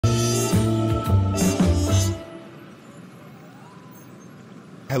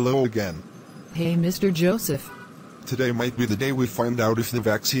Hello again. Hey Mr. Joseph. Today might be the day we find out if the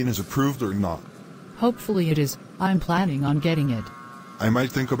vaccine is approved or not. Hopefully it is. I'm planning on getting it. I might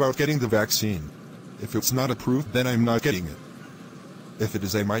think about getting the vaccine. If it's not approved, then I'm not getting it. If it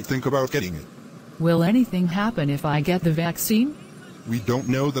is, I might think about getting it. Will anything happen if I get the vaccine? We don't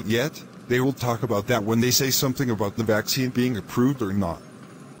know that yet. They will talk about that when they say something about the vaccine being approved or not.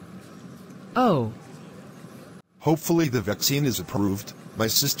 Oh. Hopefully the vaccine is approved. My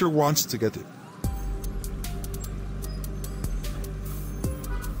sister wants to get it.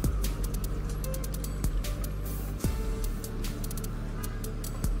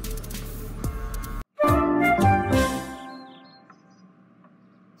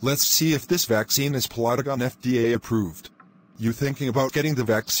 Let's see if this vaccine is Plotagon FDA approved. You thinking about getting the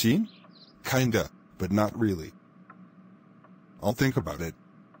vaccine? Kinda, but not really. I'll think about it.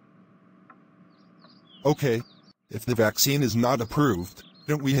 Okay. If the vaccine is not approved,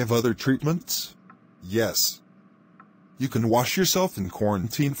 don't we have other treatments? Yes. You can wash yourself in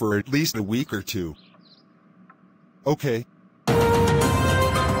quarantine for at least a week or two. Okay. Hello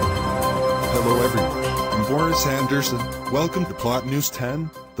everyone, I'm Boris Anderson. Welcome to Plot News 10,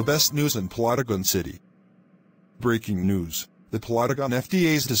 the best news in Plotagon City. Breaking news. The Plotagon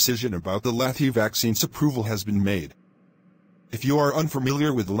FDA's decision about the Lathy vaccine's approval has been made. If you are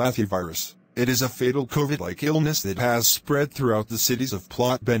unfamiliar with the Lathy virus, it is a fatal COVID-like illness that has spread throughout the cities of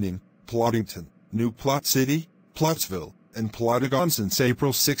Plot Benning, Plotington, New Plot City, Plotsville, and Plotagon since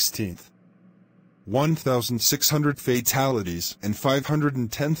April 16th. 1,600 fatalities and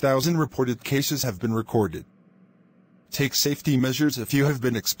 510,000 reported cases have been recorded. Take safety measures if you have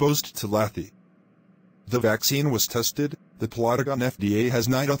been exposed to Lathy. The vaccine was tested. The Plotagon FDA has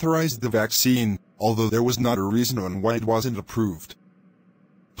not authorized the vaccine, although there was not a reason on why it wasn't approved.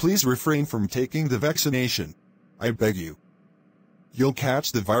 Please refrain from taking the vaccination. I beg you. You'll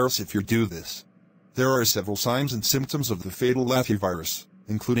catch the virus if you do this. There are several signs and symptoms of the fatal Lathy virus,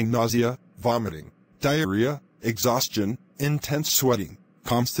 including nausea, vomiting, diarrhea, exhaustion, intense sweating,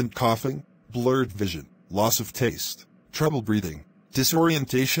 constant coughing, blurred vision, loss of taste, trouble breathing,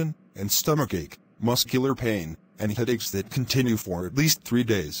 disorientation, and stomachache, muscular pain, and headaches that continue for at least 3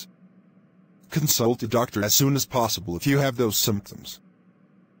 days. Consult a doctor as soon as possible if you have those symptoms.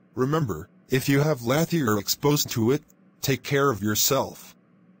 Remember, if you have Lathy or are exposed to it, take care of yourself.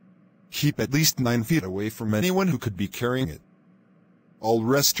 Keep at least 9 feet away from anyone who could be carrying it. All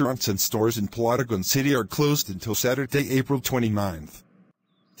restaurants and stores in Plotagon City are closed until Saturday, April 29th.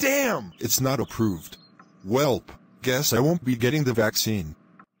 Damn! It's not approved. Welp, guess I won't be getting the vaccine.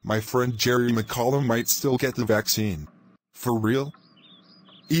 My friend Jerry McCollum might still get the vaccine. For real?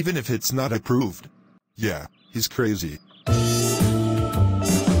 Even if it's not approved? Yeah, he's crazy.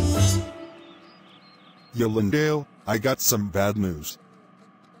 Yo Lindale, I got some bad news.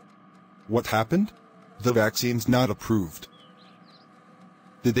 What happened? The vaccine's not approved.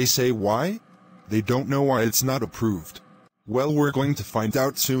 Did they say why? They don't know why it's not approved. Well, we're going to find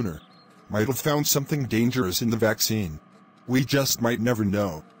out sooner. Might have found something dangerous in the vaccine. We just might never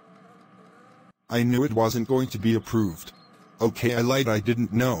know. I knew it wasn't going to be approved. Okay, I lied, I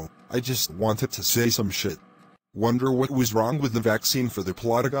didn't know. I just wanted to say some shit. Wonder what was wrong with the vaccine for the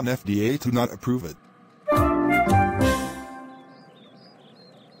Plotagon FDA to not approve it.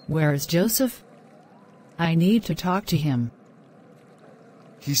 Where is Joseph? I need to talk to him.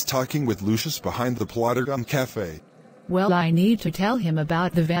 He's talking with Lucius behind the Plotagon Cafe. Well, I need to tell him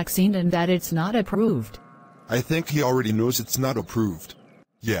about the vaccine and that it's not approved. I think he already knows it's not approved.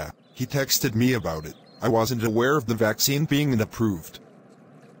 Yeah, he texted me about it. I wasn't aware of the vaccine being approved.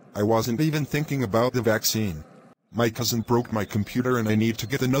 I wasn't even thinking about the vaccine. My cousin broke my computer and I need to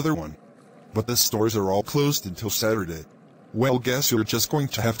get another one. But the stores are all closed until Saturday. Well, guess you're just going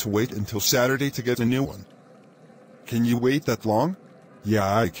to have to wait until Saturday to get a new one. Can you wait that long?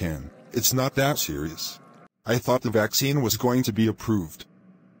 Yeah, I can. It's not that serious. I thought the vaccine was going to be approved.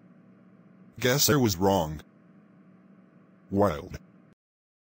 Guess I was wrong. Wild.